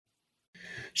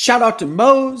Shout out to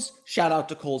Mose. Shout out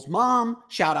to Cole's mom.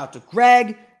 Shout out to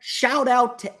Greg. Shout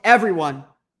out to everyone.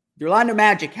 The Orlando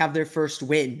Magic have their first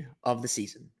win of the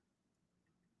season.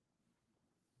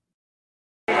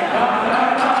 You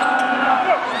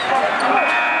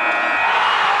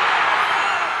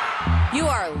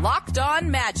are Locked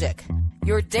On Magic,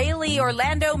 your daily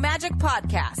Orlando Magic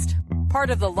podcast, part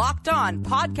of the Locked On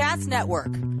Podcast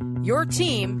Network, your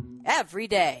team every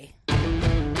day.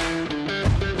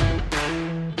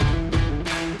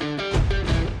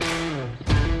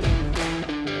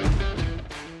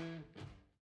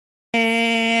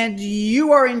 And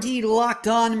you are indeed Locked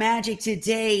On Magic.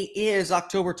 Today is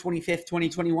October 25th,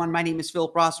 2021. My name is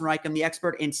Philip Rosenreich. I'm the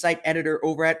expert and site editor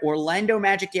over at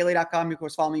OrlandoMagicDaily.com. You, of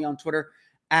course, follow me on Twitter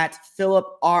at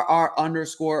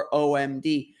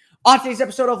PhilipRR_OMD. On today's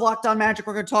episode of Locked On Magic,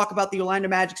 we're going to talk about the Orlando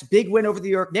Magic's big win over the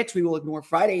New York Knicks. We will ignore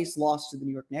Friday's loss to the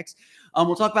New York Knicks.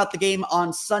 We'll talk about the game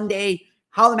on Sunday,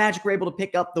 how the Magic were able to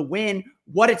pick up the win,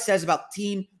 what it says about the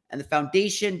team, and the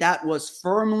foundation that was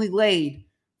firmly laid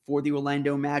for the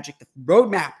Orlando Magic, the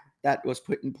roadmap that was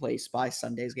put in place by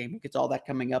Sunday's game. We'll get to all that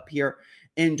coming up here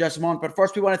in just a moment. But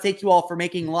first, we want to thank you all for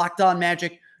making Locked On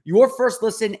Magic your first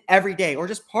listen every day, or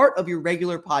just part of your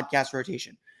regular podcast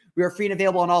rotation. We are free and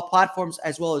available on all platforms,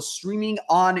 as well as streaming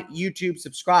on YouTube.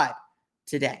 Subscribe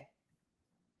today.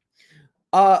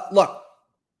 Look,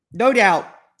 no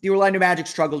doubt the Orlando Magic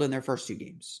struggled in their first two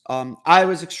games. I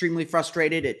was extremely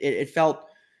frustrated. It felt,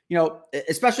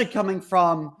 especially coming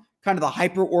from kind of the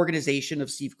hyper organization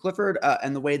of Steve Clifford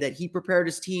and the way that he prepared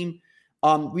his team.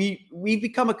 We've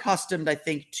become accustomed, I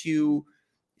think, to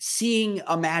seeing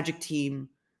a Magic team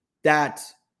that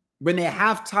when they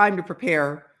have time to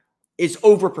prepare is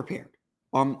over prepared.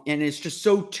 And it's just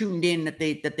so tuned in that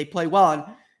they play well. And,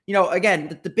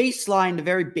 again, the baseline, the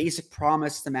very basic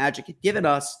promise the Magic had given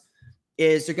us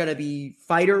is they're going to be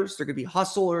fighters. They're going to be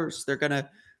hustlers. They're going to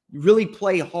really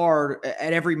play hard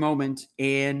at every moment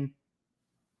and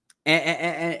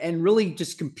really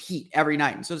just compete every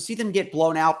night. And so to see them get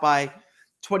blown out by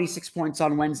 26 points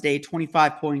on Wednesday,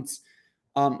 25 points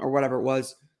or whatever it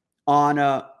was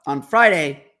on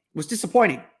Friday was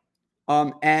disappointing.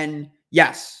 And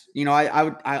yes,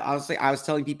 I was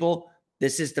telling people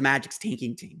this is the Magic's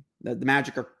tanking team. The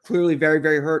Magic are clearly very,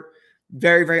 very hurt,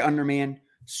 very, very undermanned,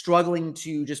 struggling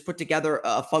to just put together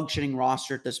a functioning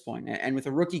roster at this point. And with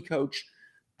a rookie coach,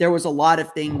 there was a lot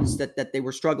of things that they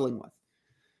were struggling with.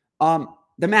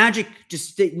 The Magic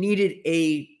just needed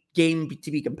a game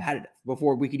to be competitive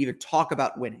before we could even talk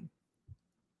about winning.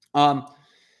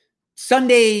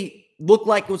 Sunday looked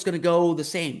like it was going to go the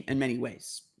same in many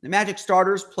ways. The Magic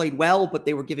starters played well, but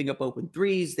they were giving up open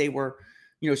threes. They were,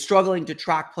 struggling to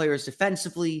track players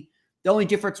defensively. The only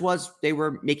difference was they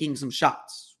were making some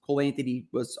shots. Cole Anthony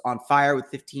was on fire with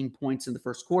 15 points in the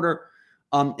first quarter.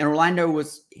 And Orlando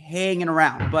was hanging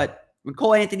around, but when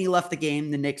Cole Anthony left the game,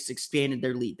 the Knicks expanded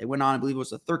their lead. They went on, I believe it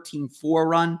was a 13-4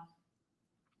 run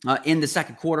in the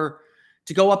second quarter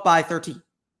to go up by 13,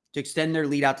 to extend their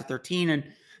lead out to 13. And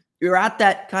you're at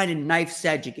that kind of knife's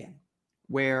edge again,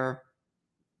 where,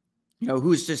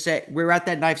 who's to say, we're at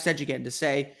that knife's edge again to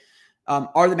say,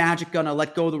 are the Magic going to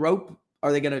let go of the rope?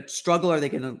 Are they going to struggle? Are they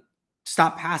going to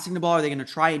stop passing the ball? Are they going to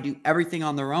try and do everything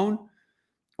on their own?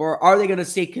 Or are they going to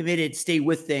stay committed, stay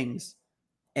with things,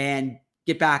 and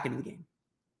get back into the game?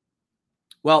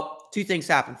 Well, two things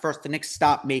happened. First, the Knicks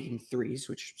stopped making threes,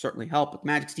 which certainly helped, but the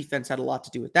Magic's defense had a lot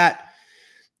to do with that.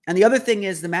 And the other thing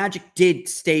is the Magic did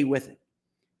stay with it.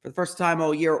 For the first time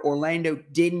all year, Orlando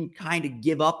didn't kind of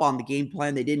give up on the game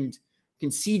plan. They didn't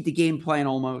concede the game plan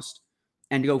almost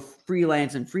and go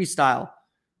freelance and freestyle.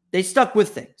 They stuck with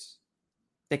things.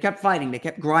 They kept fighting. They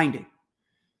kept grinding.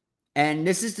 And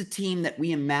this is the team that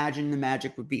we imagined the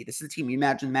Magic would be. This is the team we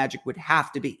imagined the Magic would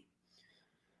have to be.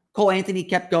 Cole Anthony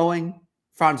kept going.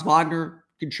 Franz Wagner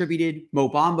contributed. Mo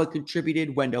Bamba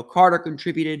contributed. Wendell Carter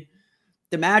contributed.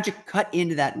 The Magic cut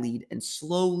into that lead and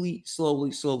slowly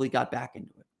got back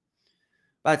into it.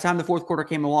 By the time the fourth quarter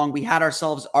came along, we had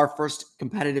ourselves our first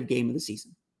competitive game of the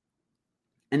season.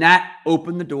 And that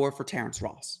opened the door for Terrence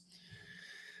Ross.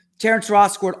 Terrence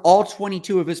Ross scored all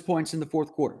 22 of his points in the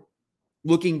fourth quarter,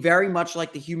 looking very much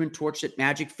like the Human Torch that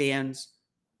Magic fans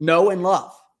know and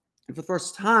love. And for the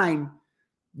first time,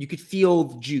 you could feel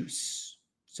the juice,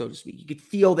 so to speak. You could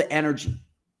feel the energy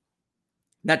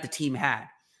that the team had.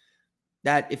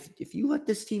 That if you let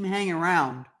this team hang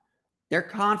around, they're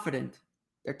confident,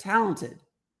 they're talented,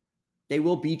 they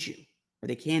will beat you, or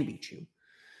they can beat you.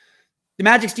 The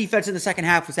Magic's defense in the second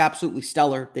half was absolutely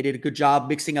stellar. They did a good job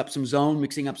mixing up some zone,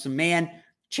 mixing up some man,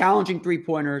 challenging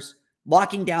three-pointers,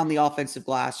 locking down the offensive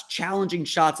glass, challenging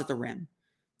shots at the rim.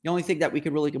 The only thing that we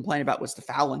could really complain about was the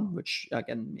fouling, which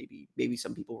again, maybe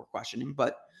some people were questioning,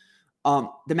 but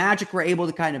the Magic were able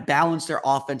to kind of balance their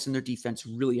offense and their defense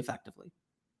really effectively.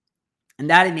 And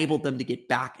that enabled them to get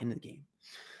back into the game.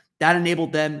 That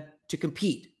enabled them to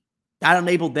compete. That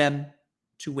enabled them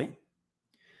to win.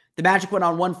 The Magic went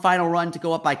on one final run to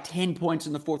go up by 10 points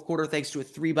in the fourth quarter thanks to a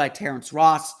 3 by Terrence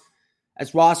Ross,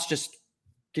 as Ross just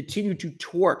continued to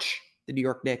torch the New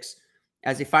York Knicks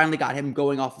as they finally got him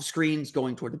going off of screens,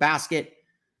 going toward the basket,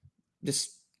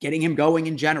 just getting him going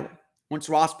in general. Once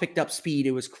Ross picked up speed,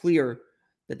 it was clear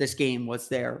that this game was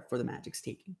there for the Magic's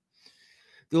taking.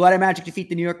 The Orlando Magic defeat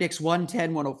the New York Knicks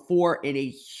 110-104 in a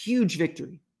huge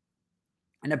victory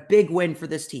and a big win for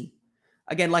this team.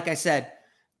 Again, like I said,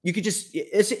 this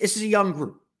is a young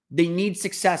group. They need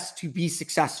success to be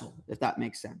successful, if that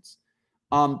makes sense.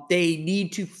 They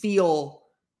need to feel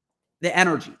the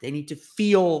energy. They need to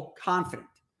feel confident.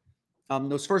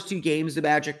 Those first 2 games, the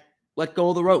Magic let go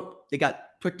of the rope. They got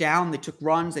put down, they took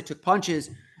runs, they took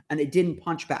punches, and they didn't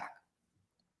punch back.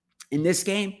 In this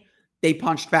game, they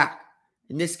punched back.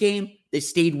 In this game, they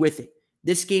stayed with it.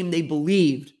 This game, they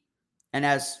believed. And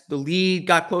as the lead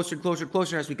got closer and closer and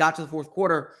closer, as we got to the fourth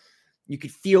quarter, you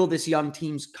could feel this young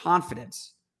team's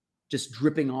confidence just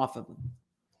dripping off of them.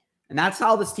 And that's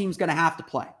how this team's going to have to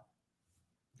play.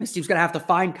 This team's going to have to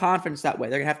find confidence that way.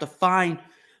 They're going to have to find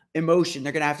emotion.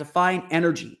 They're going to have to find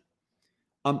energy.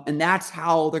 And that's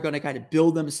how they're going to kind of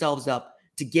build themselves up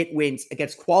to get wins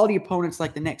against quality opponents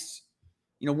like the Knicks.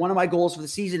 You know, one of my goals for the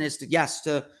season is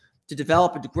to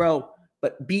develop and to grow,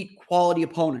 but beat quality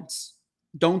opponents.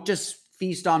 Don't just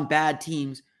feast on bad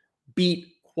teams. Beat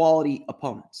quality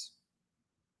opponents.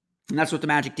 And that's what the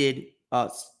Magic did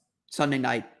Sunday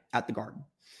night at the Garden.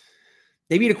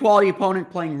 They beat a quality opponent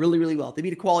playing really, really well. They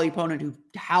beat a quality opponent who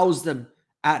housed them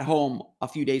at home a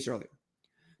few days earlier.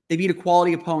 They beat a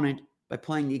quality opponent by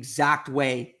playing the exact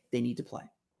way they need to play.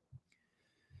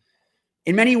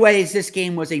 In many ways, this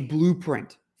game was a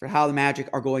blueprint for how the Magic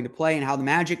are going to play and how the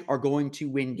Magic are going to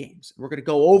win games. We're going to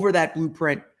go over that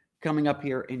blueprint coming up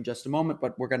here in just a moment,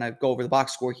 but we're going to go over the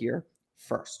box score here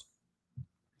first.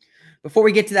 Before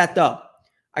we get to that, though,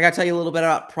 I got to tell you a little bit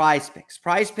about Prize Picks.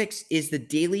 Prize Picks is the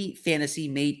daily fantasy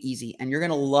made easy, and you're going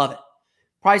to love it.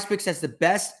 Prize Picks has the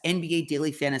best NBA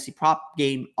daily fantasy prop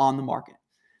game on the market.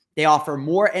 They offer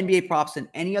more NBA props than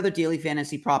any other daily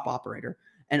fantasy prop operator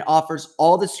and offers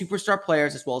all the superstar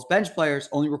players as well as bench players,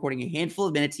 only recording a handful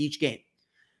of minutes each game.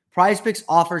 Prize Picks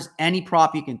offers any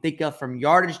prop you can think of, from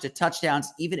yardage to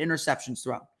touchdowns, even interceptions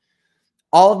thrown.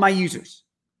 All of my users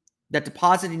that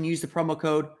deposit and use the promo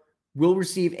code will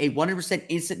receive a 100%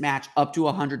 instant match up to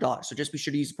 $100. So just be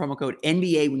sure to use the promo code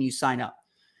NBA when you sign up.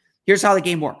 Here's how the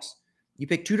game works. You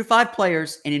pick 2 to 5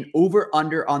 players and an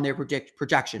over-under on their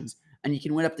projections, and you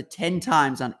can win up to 10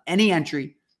 times on any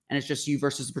entry, and it's just you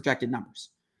versus the projected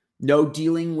numbers. No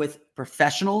dealing with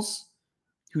professionals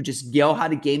who just know how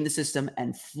to game the system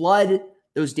and flood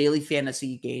those daily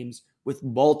fantasy games with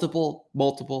multiple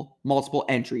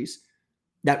entries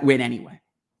that win anyway.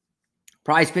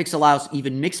 Prize Picks allows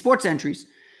even mixed sports entries,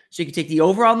 so you can take the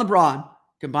over on LeBron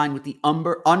combined with the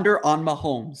under on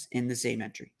Mahomes in the same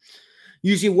entry.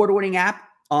 Use the award-winning app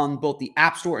on both the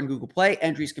App Store and Google Play.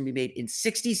 Entries can be made in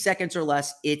 60 seconds or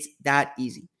less. It's that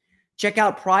easy. Check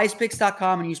out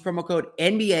prizepicks.com and use promo code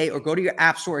NBA, or go to your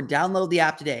App Store and download the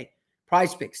app today.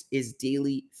 Prize Picks is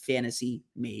daily fantasy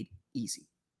made easy.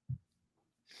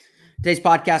 Today's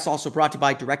podcast is also brought to you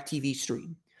by DirecTV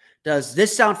Stream. Does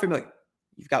this sound familiar?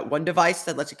 You've got one device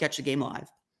that lets you catch the game live,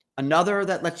 another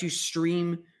that lets you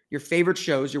stream your favorite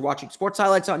shows. You're watching sports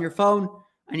highlights on your phone,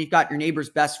 and you've got your neighbor's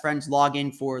best friends log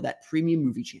in for that premium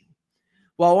movie channel.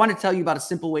 Well, I want to tell you about a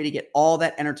simple way to get all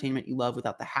that entertainment you love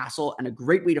without the hassle, and a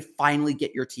great way to finally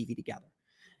get your TV together.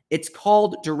 It's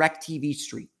called DirecTV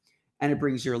Stream, and it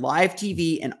brings your live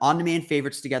TV and on-demand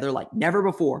favorites together like never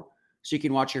before, so you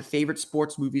can watch your favorite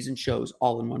sports, movies, and shows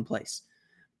all in one place.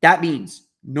 That means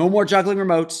no more juggling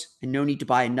remotes and no need to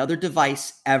buy another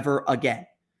device ever again.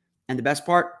 And the best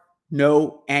part,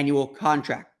 no annual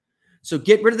contract. So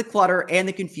get rid of the clutter and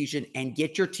the confusion and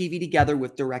get your TV together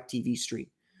with DirecTV Stream.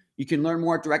 You can learn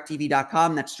more at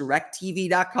directtv.com. That's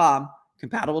directtv.com.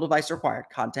 Compatible device required.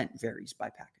 Content varies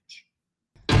by package.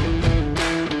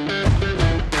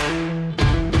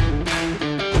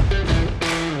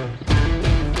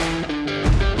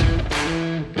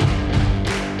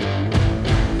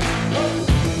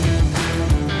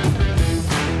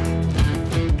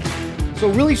 So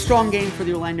really strong game for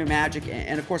the Orlando Magic.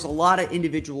 And of course, a lot of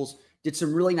individuals did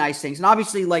some really nice things. And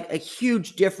obviously, like, a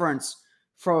huge difference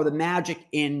for the Magic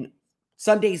in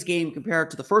Sunday's game compared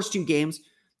to the first 2 games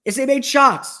is they made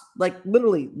shots. Like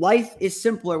literally, life is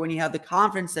simpler when you have the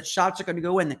confidence that shots are going to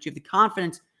go in, that you have the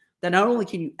confidence that not only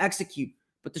can you execute,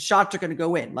 but the shots are going to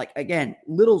go in. Like again,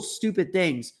 little stupid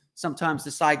things sometimes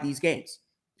decide these games.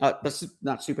 But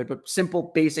not stupid, but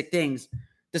simple, basic things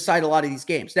decide a lot of these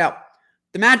games. Now,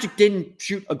 the Magic didn't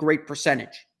shoot a great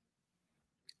percentage.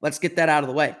 Let's get that out of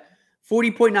the way.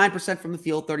 40.9% from the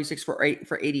field, 36 for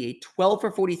 88, 12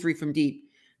 for 43 from deep,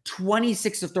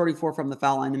 26 of 34 from the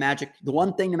foul line. The Magic, the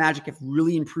one thing the Magic have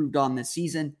really improved on this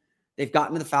season, they've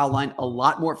gotten to the foul line a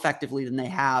lot more effectively than they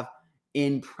have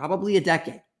in probably a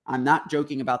decade. I'm not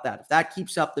joking about that. If that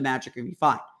keeps up, the Magic are going to be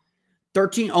fine.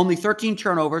 Only 13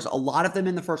 turnovers, a lot of them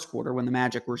in the first quarter when the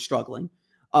Magic were struggling,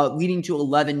 leading to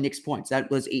 11 Knicks points. That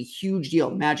was a huge deal.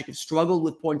 The Magic have struggled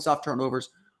with points off turnovers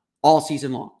all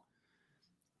season long.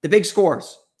 The big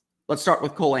scores. Let's start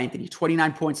with Cole Anthony.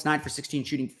 29 points, 9 for 16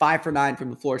 shooting, 5 for 9 from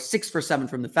the floor, 6 for 7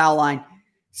 from the foul line,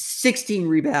 16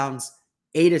 rebounds,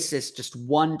 8 assists, just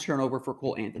 1 turnover for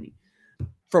Cole Anthony.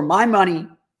 For my money,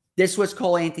 this was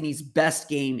Cole Anthony's best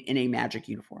game in a Magic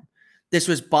uniform. This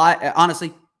was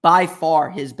by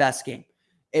far his best game.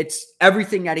 It's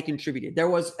everything that he contributed. There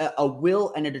was a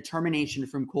will and a determination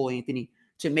from Cole Anthony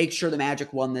to make sure the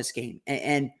Magic won this game.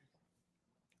 And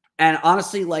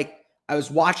honestly, like, I was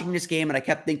watching this game and I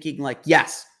kept thinking, like,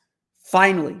 yes,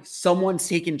 finally, someone's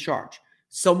taken charge.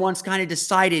 Someone's kind of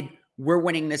decided we're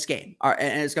winning this game,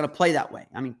 and it's going to play that way.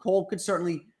 I mean, Cole could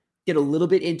certainly get a little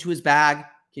bit into his bag,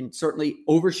 can certainly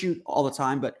overshoot all the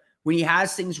time, but when he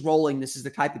has things rolling, this is the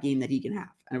type of game that he can have,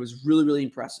 and it was really, really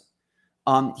impressive.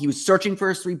 He was searching for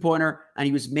his three-pointer, and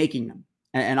he was making them,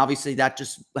 and obviously that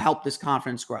just helped his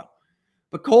confidence grow.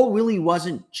 But Cole really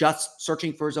wasn't just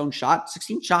searching for his own shot.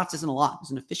 16 shots isn't a lot. It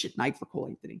was an efficient night for Cole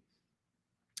Anthony.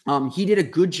 He did a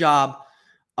good job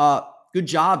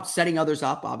setting others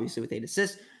up, obviously with 8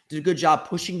 assists. Did a good job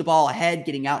pushing the ball ahead,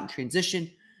 getting out in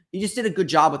transition. He just did a good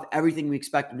job with everything we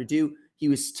expect him to do. He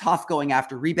was tough going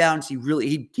after rebounds.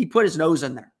 He put his nose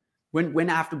in there. Went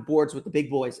after boards with the big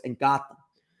boys and got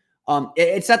them.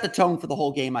 It set the tone for the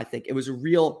whole game, I think. It was a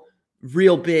real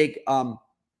big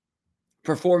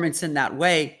performance in that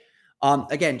way.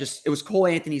 Again, it was Cole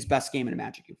Anthony's best game in a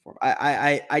Magic uniform.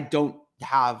 I don't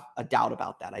have a doubt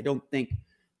about that. I don't think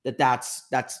that's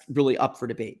really up for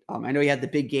debate. I know he had the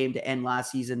big game to end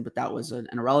last season, but that was an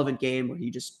irrelevant game where he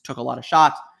just took a lot of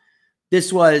shots.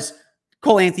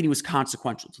 Cole Anthony was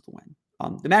consequential to the win.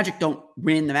 The Magic don't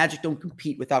win. The Magic don't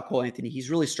compete without Cole Anthony.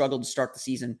 He's really struggled to start the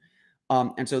season.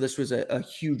 And so this was a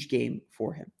huge game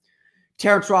for him.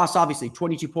 Terrence Ross, obviously,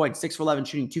 22 points, 6 for 11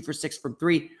 shooting, 2 for 6 from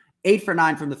 3, 8 for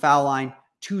 9 from the foul line,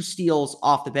 2 steals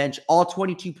off the bench, all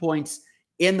 22 points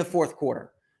in the fourth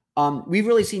quarter. We've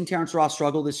really seen Terrence Ross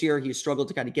struggle this year. He struggled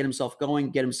to kind of get himself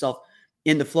going, get himself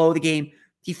in the flow of the game.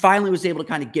 He finally was able to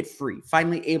kind of get free,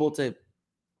 finally able to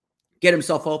get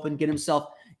himself open, get himself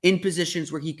in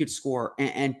positions where he could score.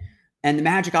 And the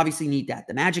Magic obviously need that.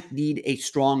 The Magic need a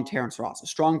strong Terrence Ross. A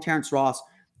strong Terrence Ross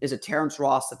is a Terrence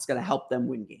Ross that's going to help them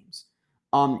win games.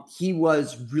 He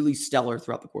was really stellar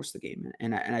throughout the course of the game.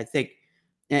 And I think,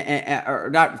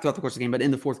 or not throughout the course of the game, but in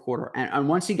the fourth quarter. And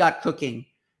once he got cooking,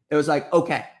 it was like,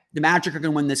 okay, the Magic are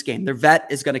going to win this game. Their vet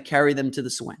is going to carry them to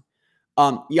this win.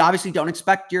 You obviously don't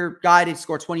expect your guy to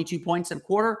score 22 points in a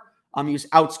quarter. He was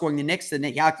outscoring the Knicks, and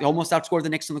he almost outscored the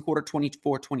Knicks in the quarter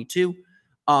 24-22.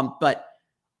 But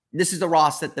this is the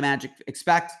Ross that the Magic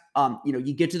expect.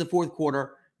 You get to the fourth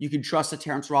quarter, you can trust that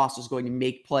Terrence Ross is going to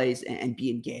make plays and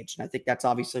be engaged. And I think that's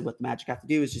obviously what the Magic have to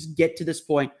do, is just get to this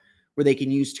point where they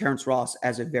can use Terrence Ross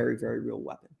as a very, very real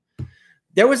weapon.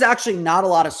 There was actually not a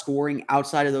lot of scoring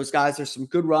outside of those guys. There's some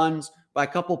good runs by a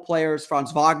couple players.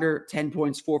 Franz Wagner, 10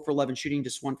 points, 4 for 11 shooting,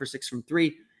 just 1 for 6 from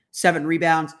 3, 7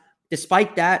 rebounds.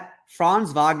 Despite that,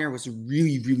 Franz Wagner was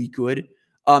really, really good.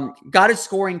 Got his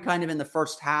scoring kind of in the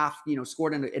first half,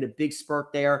 scored in a big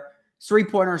spurt there.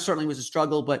 Three-pointer certainly was a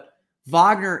struggle, but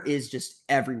Wagner is just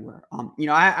everywhere.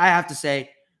 I have to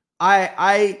say,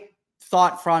 I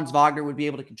thought Franz Wagner would be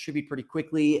able to contribute pretty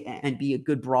quickly and be a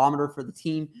good barometer for the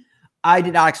team. I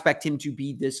did not expect him to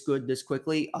be this good this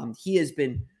quickly. He has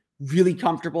been really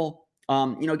comfortable.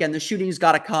 Again, the shooting's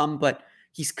got to come, but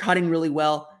he's cutting really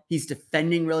well. He's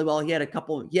defending really well. He had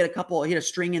a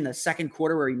string in the second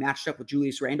quarter where he matched up with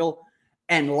Julius Randle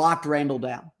and locked Randle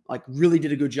down. Like, really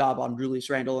did a good job on Julius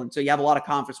Randle. And so you have a lot of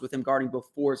confidence with him guarding both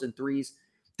 4s and 3s.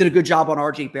 Did a good job on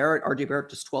RJ Barrett. RJ Barrett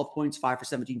just 12 points, 5 for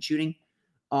 17 shooting.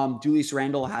 Julius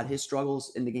Randle had his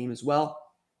struggles in the game as well.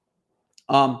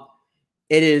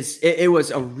 It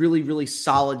was a really, really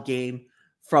solid game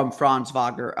from Franz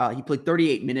Wagner. He played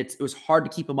 38 minutes. It was hard to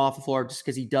keep him off the floor just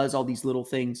because he does all these little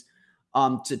things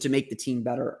to make the team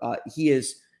better. He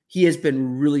he has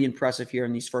been really impressive here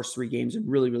in these first 3 games and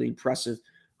really, really impressive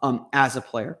as a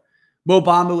player. Mo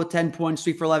Bamba with 10 points,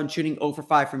 3 for 11 shooting, 0 for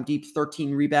 5 from deep,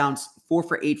 13 rebounds, 4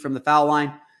 for 8 from the foul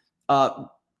line.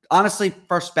 Honestly,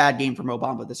 first bad game for Mo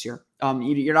Bamba this year. I'm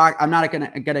not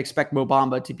going to expect Mo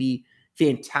Bamba to be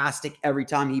fantastic every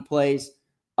time he plays.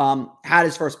 Had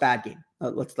his first bad game.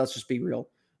 Let's just be real.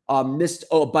 Missed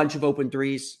a bunch of open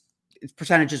threes. Its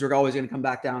percentages were always going to come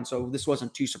back down, so this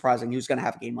wasn't too surprising. He was going to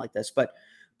have a game like this, but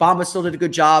Bamba still did a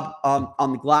good job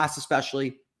on the glass,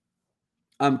 especially.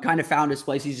 Kind of found his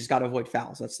place. He's just got to avoid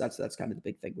fouls. That's kind of the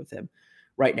big thing with him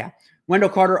right now. Wendell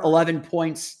Carter, 11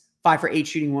 points, 5 for 8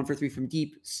 shooting, 1 for 3 from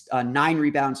deep, 9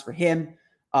 rebounds for him,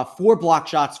 4 block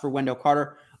shots for Wendell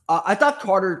Carter. I thought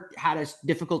Carter had a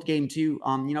difficult game too.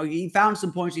 He found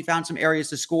some points, he found some areas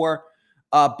to score,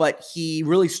 but he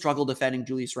really struggled defending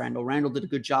Julius Randle. Randle did a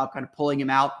good job kind of pulling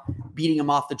him out, beating him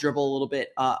off the dribble a little bit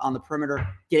on the perimeter,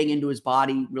 getting into his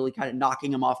body, really kind of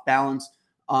knocking him off balance.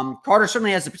 Carter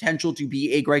certainly has the potential to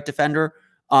be a great defender,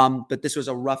 but this was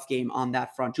a rough game on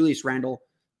that front. Julius Randle,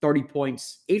 30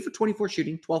 points, 8 for 24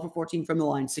 shooting, 12 for 14 from the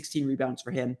line, 16 rebounds for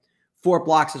him, 4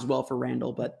 blocks as well for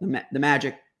Randle, but the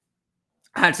Magic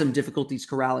had some difficulties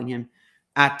corralling him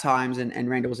at times, and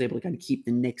Randle was able to kind of keep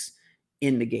the Knicks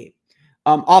in the game.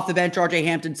 Off the bench, RJ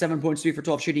Hampton, 7 points, 3 for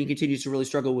 12 shooting, continues to really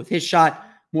struggle with his shot.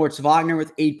 Moritz Wagner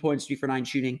with 8 points, 3 for 9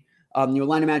 shooting. The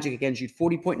Orlando Magic, again, shoot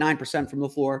 40.9% from the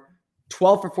floor,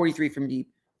 12 for 43 from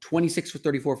deep, 26 for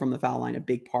 34 from the foul line, a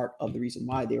big part of the reason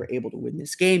why they were able to win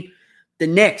this game. The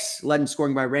Knicks led in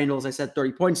scoring by Randle, as I said,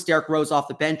 30 points. Derrick Rose off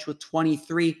the bench with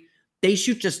 23. They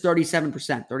shoot just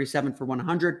 37%, 37 for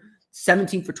 100,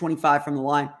 17 for 25 from the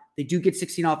line. They do get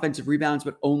 16 offensive rebounds,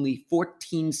 but only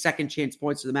 14 second chance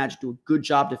points. So the Magic do a good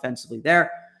job defensively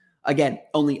there. Again,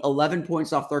 only 11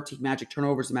 points off 13 Magic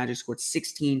turnovers. The Magic scored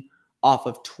 16 off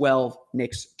of 12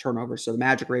 Knicks turnovers. So the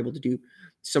Magic were able to do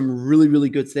some really, really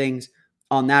good things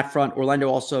on that front. Orlando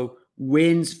also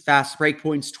wins fast break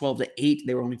points 12-8.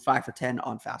 They were only 5 for 10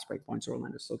 on fast break points.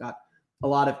 Orlando still got a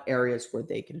lot of areas where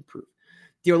they can improve.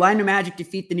 The Orlando Magic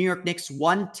defeat the New York Knicks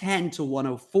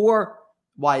 110-104.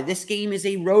 Why this game is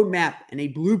a roadmap and a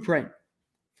blueprint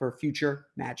for future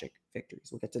Magic victories.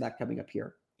 We'll get to that coming up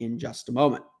here in just a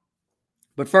moment.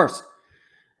 But first,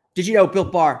 did you know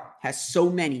Built Bar has so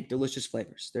many delicious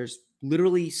flavors? There's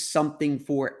literally something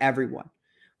for everyone.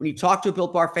 When you talk to a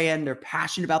Built Bar fan, they're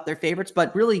passionate about their favorites,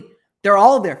 but really, they're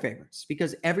all of their favorites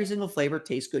because every single flavor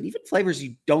tastes good. Even flavors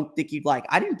you don't think you'd like.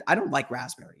 I don't like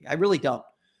raspberry. I really don't.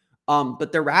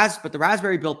 But the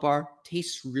raspberry Built Bar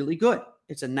tastes really good.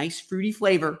 It's a nice fruity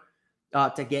flavor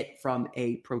to get from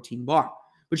a protein bar.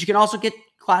 But you can also get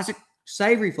classic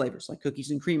savory flavors like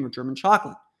cookies and cream or German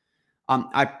chocolate.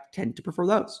 I tend to prefer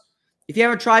those. If you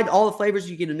haven't tried all the flavors,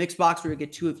 you get a mix box where you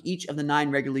get 2 of each of the 9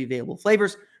 regularly available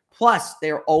flavors. Plus,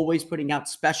 they are always putting out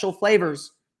special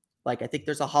flavors. Like I think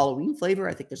there's a Halloween flavor.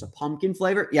 I think there's a pumpkin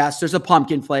flavor. Yes, there's a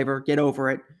pumpkin flavor. Get over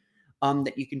it.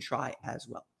 That you can try as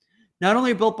well. Not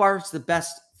only are Built Bars the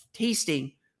best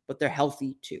tasting, but they're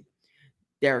healthy too.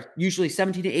 They're usually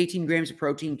 17 to 18 grams of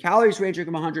protein. Calories ranging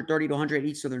from 130 to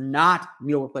 180, so they're not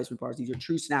meal replacement bars. These are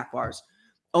true snack bars.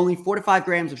 Only 4 to 5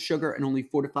 grams of sugar and only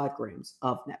 4 to 5 grams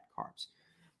of net carbs.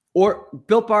 Or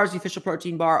Built Bar is the official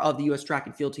protein bar of the U.S. track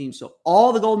and field team, so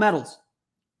all the gold medals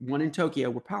won in Tokyo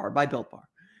were powered by Built Bar.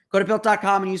 Go to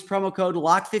Built.com and use promo code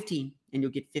LOCK15, and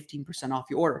you'll get 15% off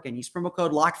your order. Again, use promo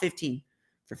code LOCK15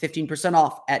 for 15%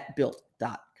 off at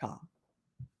Built.com.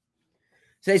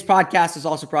 Today's podcast is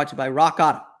also brought to you by Rock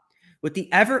Auto. With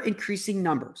the ever-increasing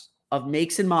numbers of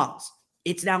makes and models,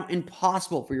 it's now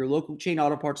impossible for your local chain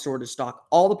auto parts store to stock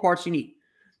all the parts you need.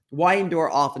 Why endure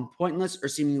often pointless or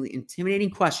seemingly intimidating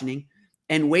questioning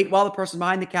and wait while the person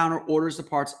behind the counter orders the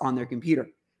parts on their computer,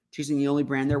 choosing the only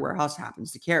brand their warehouse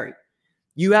happens to carry?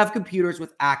 You have computers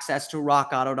with access to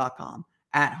rockauto.com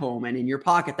at home and in your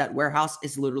pocket. That warehouse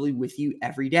is literally with you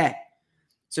every day.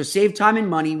 So save time and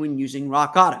money when using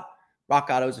Rock Auto. Rock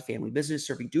Auto is a family business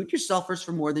serving do-it-yourselfers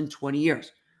for more than 20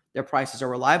 years. Their prices are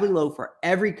reliably low for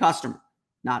every customer.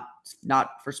 Not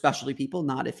for specialty people,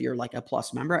 not if you're like a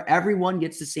Plus member. Everyone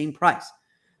gets the same price.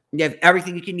 You have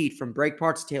everything you can need from brake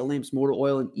parts, tail lamps, motor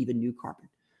oil, and even new carpet.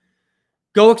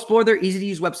 Go explore their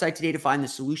easy-to-use website today to find the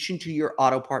solution to your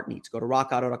auto part needs. Go to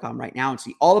rockauto.com right now and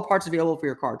see all the parts available for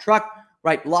your car or truck.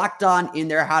 Right, Locked On in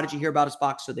there. How did you hear about us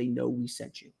box so they know we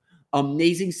sent you?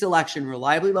 Amazing selection,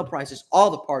 reliably low prices, all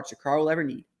the parts your car will ever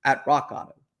need at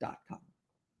rockauto.com.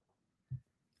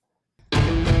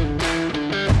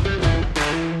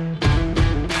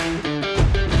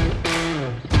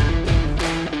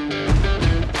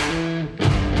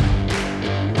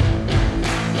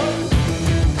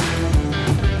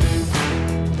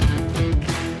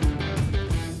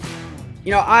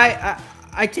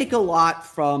 I take a lot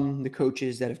from the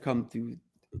coaches that have come through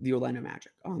the Orlando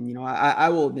Magic. I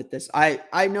will admit this. I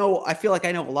feel like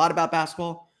I know a lot about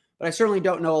basketball, but I certainly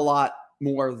don't know a lot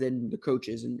more than the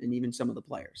coaches and even some of the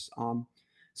players.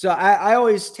 So I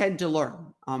always tend to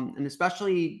learn, and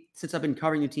especially since I've been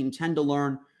covering the team, tend to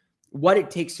learn what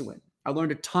it takes to win. I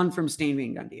learned a ton from Stan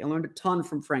Van Gundy. I learned a ton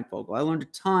from Frank Vogel. I learned a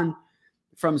ton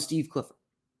from Steve Clifford.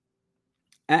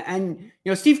 And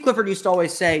Steve Clifford used to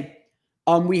always say,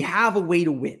 we have a way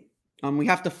to win. We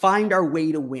have to find our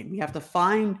way to win. We have to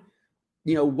find,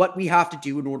 what we have to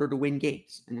do in order to win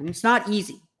games. And it's not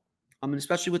easy.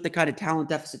 Especially with the kind of talent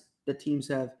deficit that teams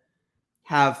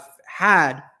have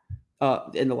had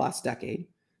in the last decade.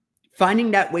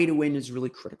 Finding that way to win is really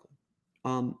critical.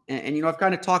 I've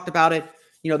kind of talked about it,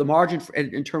 the margin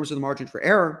in terms of the margin for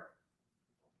error.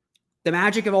 The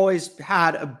Magic have always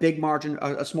had a big margin,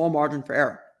 a small margin for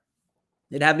error.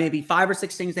 They'd have maybe 5 or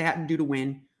 6 things they had to do to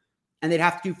win, and they'd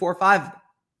have to do 4 or 5 of them.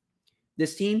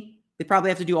 This team, they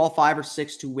probably have to do all 5 or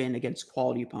 6 to win against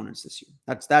quality opponents this year.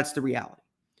 That's the reality.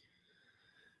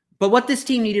 But what this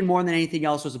team needed more than anything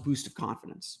else was a boost of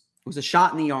confidence. It was a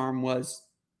shot in the arm, was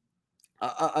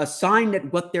a sign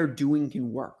that what they're doing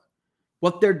can work.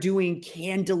 What they're doing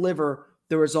can deliver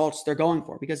the results they're going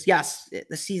for. Because yes,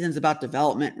 the season's about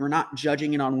development. We're not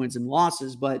judging it on wins and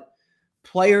losses, but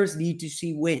players need to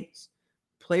see wins.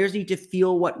 Players need to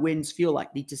feel what wins feel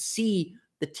like, need to see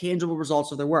the tangible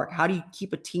results of their work. How do you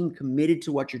keep a team committed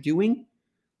to what you're doing?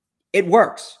 It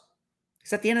works.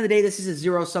 Because at the end of the day, this is a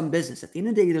zero-sum business. At the end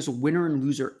of the day, there's a winner and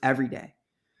loser every day.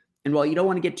 And while you don't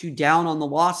want to get too down on the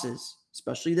losses,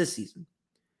 especially this season,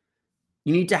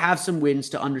 you need to have some wins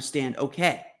to understand,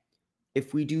 okay,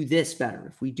 if we do this better,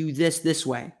 if we do this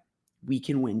way, we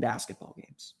can win basketball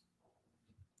games.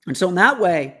 And so in that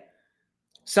way,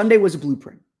 Sunday was a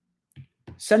blueprint.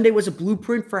 Sunday was a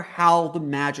blueprint for how the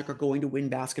Magic are going to win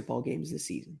basketball games this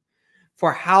season,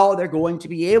 for how they're going to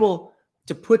be able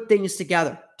to put things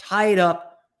together, tie it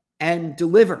up, and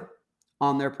deliver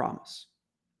on their promise.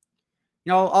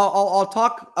 I'll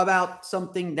talk about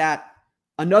something that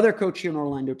another coach here in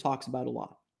Orlando talks about a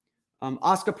lot.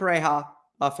 Oscar Pareja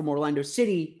from Orlando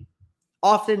City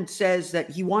often says that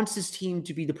he wants his team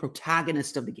to be the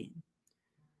protagonist of the game,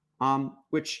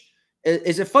 which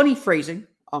is a funny phrasing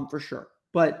for sure.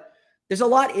 But there's a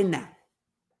lot in that.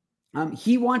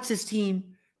 He wants his team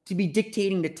to be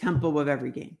dictating the tempo of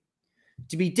every game,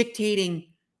 to be dictating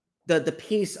the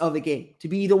pace of the game, to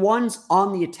be the ones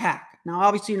on the attack. Now,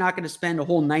 obviously, you're not going to spend a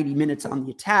whole 90 minutes on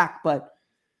the attack, but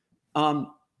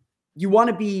you want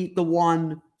to be the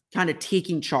one kind of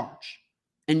taking charge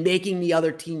and making the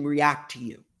other team react to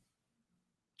you.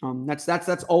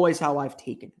 That's always how I've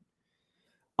taken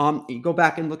it. You go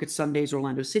back and look at Sunday's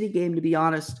Orlando City game, to be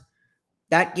honest.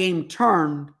 That game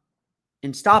turned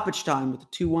in stoppage time with a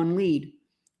 2-1 lead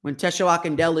when Tesho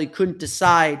Akindele couldn't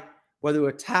decide whether to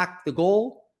attack the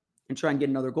goal and try and get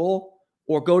another goal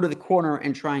or go to the corner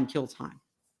and try and kill time.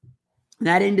 And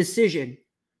that indecision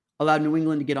allowed New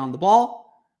England to get on the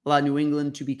ball, allowed New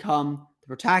England to become the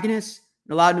protagonist,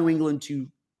 and allowed New England to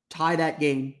tie that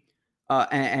game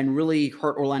and really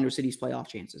hurt Orlando City's playoff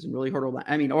chances and really hurt Orlando.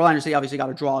 I mean, Orlando City obviously got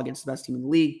a draw against the best team in the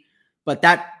league, but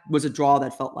that was a draw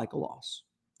that felt like a loss.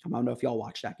 I don't know if y'all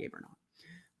watched that game or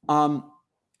not.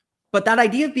 But that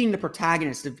idea of being the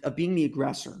protagonist, of being the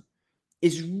aggressor,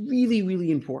 is really,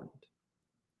 really important.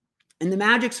 In the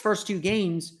Magic's first 2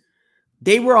 games,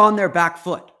 they were on their back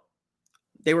foot.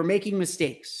 They were making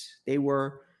mistakes. They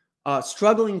were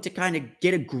struggling to kind of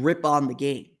get a grip on the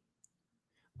game.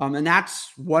 And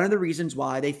that's one of the reasons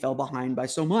why they fell behind by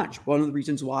so much. One of the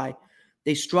reasons why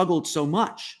they struggled so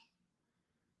much.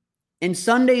 In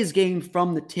Sunday's game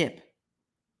from the tip,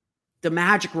 the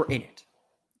Magic were in it.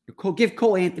 Give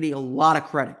Cole Anthony a lot of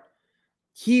credit.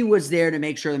 He was there to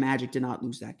make sure the Magic did not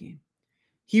lose that game.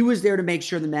 He was there to make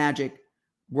sure the Magic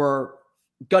were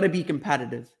going to be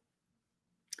competitive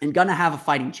and going to have a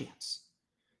fighting chance.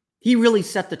 He really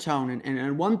set the tone.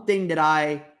 And one thing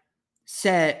I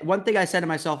said to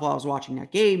myself while I was watching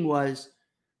that game was,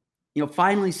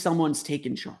 finally someone's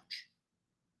taken charge.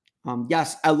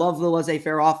 Yes, I love the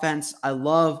laissez-faire offense. I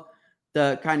love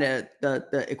the kind of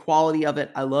the equality of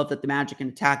it. I love that the Magic can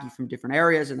attack you from different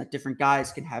areas and that different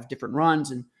guys can have different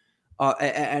runs. And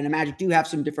the Magic do have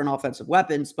some different offensive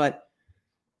weapons. But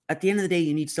at the end of the day,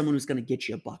 you need someone who's going to get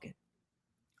you a bucket.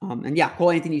 And yeah,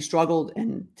 Cole Anthony struggled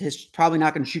and is probably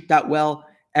not going to shoot that well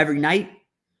every night.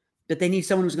 But they need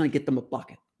someone who's going to get them a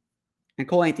bucket. And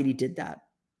Cole Anthony did that.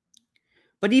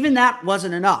 But even that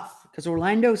wasn't enough because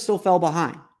Orlando still fell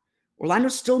behind. Orlando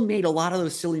still made a lot of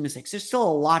those silly mistakes. There's still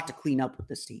a lot to clean up with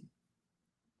this team.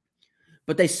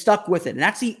 but they stuck with it. And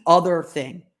that's the other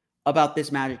thing about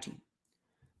this Magic team.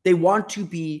 They want to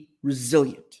be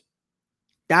resilient.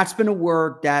 That's been a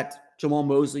word that Jamal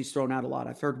Mosley's thrown out a lot.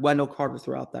 I've heard Wendell Carter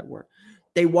throw out that word.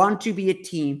 They want to be a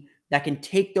team that can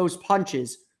take those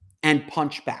punches and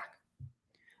punch back.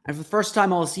 And for the first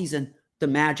time all season, the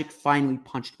Magic finally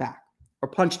punched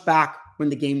back when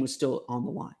the game was still on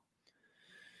the line.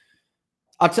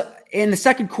 In the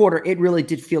second quarter, it really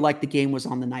did feel like the game was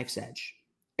on the knife's edge.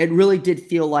 It really did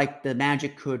feel like the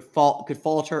Magic could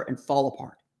falter and fall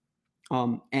apart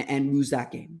and lose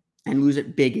that game and lose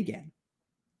it big again.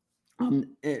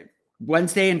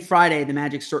 Wednesday and Friday, the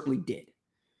Magic certainly did.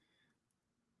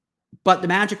 But the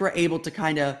Magic were able to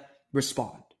kind of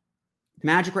respond. The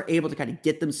Magic were able to kind of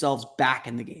get themselves back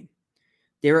in the game.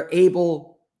 They were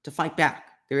able to fight back.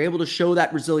 They were able to show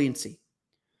that resiliency.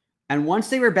 And once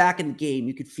they were back in the game,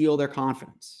 you could feel their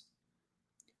confidence.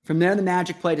 From there, the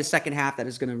Magic played a second half that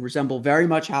is going to resemble very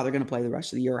much how they're going to play the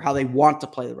rest of the year, or how they want to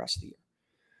play the rest of the year.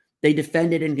 They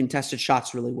defended and contested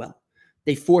shots really well.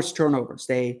 They forced turnovers.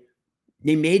 They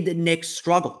made the Knicks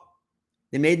struggle.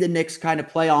 They made the Knicks kind of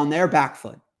play on their back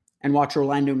foot and watch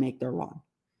Orlando make their run.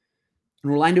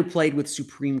 And Orlando played with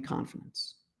supreme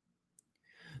confidence.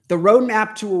 The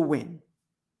roadmap to a win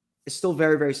is still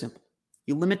very, very simple.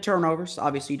 You limit turnovers.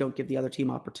 Obviously, you don't give the other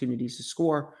team opportunities to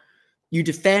score. You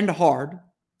defend hard,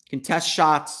 contest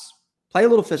shots, play a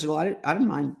little physical. I didn't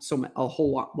mind a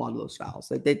whole lot of those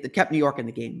fouls. They kept New York in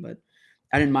the game, but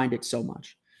I didn't mind it so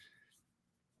much.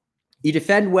 You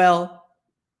defend well.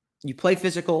 You play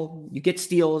physical. You get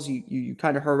steals. You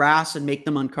kind of harass and make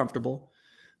them uncomfortable.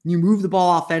 You move the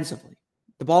ball offensively.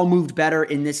 The ball moved better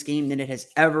in this game than it has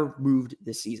ever moved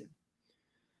this season.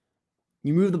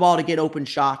 You move the ball to get open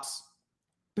shots,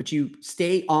 but you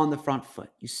stay on the front foot.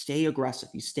 You stay aggressive.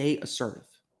 You stay assertive.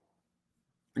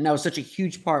 And that was such a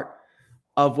huge part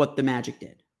of what the Magic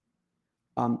did.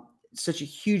 Such a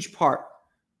huge part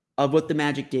of what the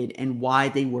Magic did and why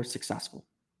they were successful.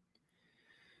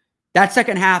 That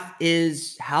second half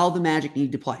is how the Magic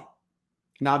need to play.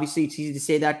 And obviously, it's easy to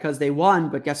say that because they won,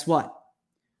 but guess what?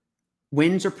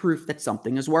 Wins are proof that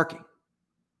something is working.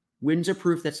 Wins are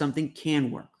proof that something can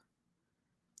work.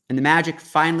 And the Magic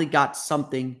finally got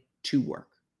something to work.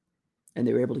 And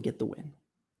they were able to get the win.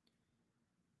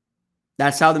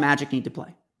 That's how the Magic need to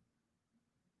play.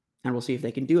 And we'll see if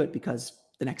they can do it because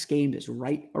the next game is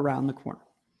right around the corner.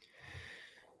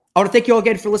 I want to thank you all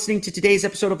again for listening to today's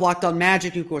episode of Locked On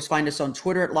Magic. You, of course, find us on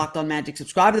Twitter at Locked On Magic.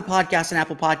 Subscribe to the podcast on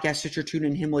Apple Podcasts, Stitcher,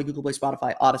 TuneIn, Himalaya, Google Play,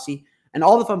 Spotify, Odyssey, and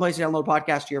all the fun places to download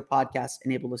podcasts to your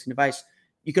podcast-enabled listening device.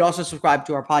 You can also subscribe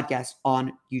to our podcast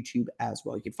on YouTube as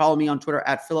well. You can follow me on Twitter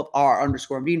at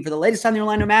PhilipR_Embiid. For the latest on the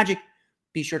Orlando Magic,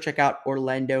 be sure to check out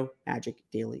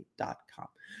OrlandoMagicDaily.com.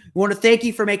 We want to thank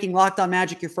you for making Locked On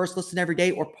Magic your first listen every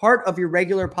day or part of your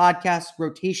regular podcast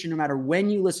rotation, no matter when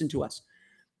you listen to us.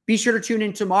 Be sure to tune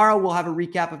in tomorrow. We'll have a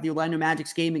recap of the Orlando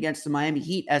Magic's game against the Miami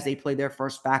Heat as they play their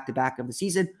first back-to-back of the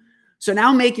season. So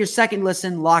now make your second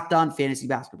listen Locked On Fantasy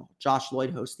Basketball. Josh Lloyd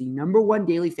hosts the #1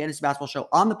 daily fantasy basketball show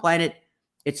on the planet.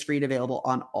 It's free and available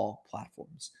on all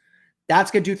platforms. That's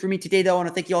going to do it for me today, though. I want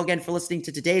to thank you all again for listening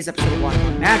to today's episode of Locked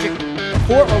On Magic.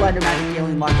 For Orlando Magic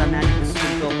Daily and Locked On Magic, this is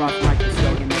Philip Roth. We'll see you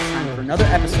all again next time for another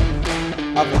episode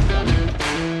of Locked On Magic.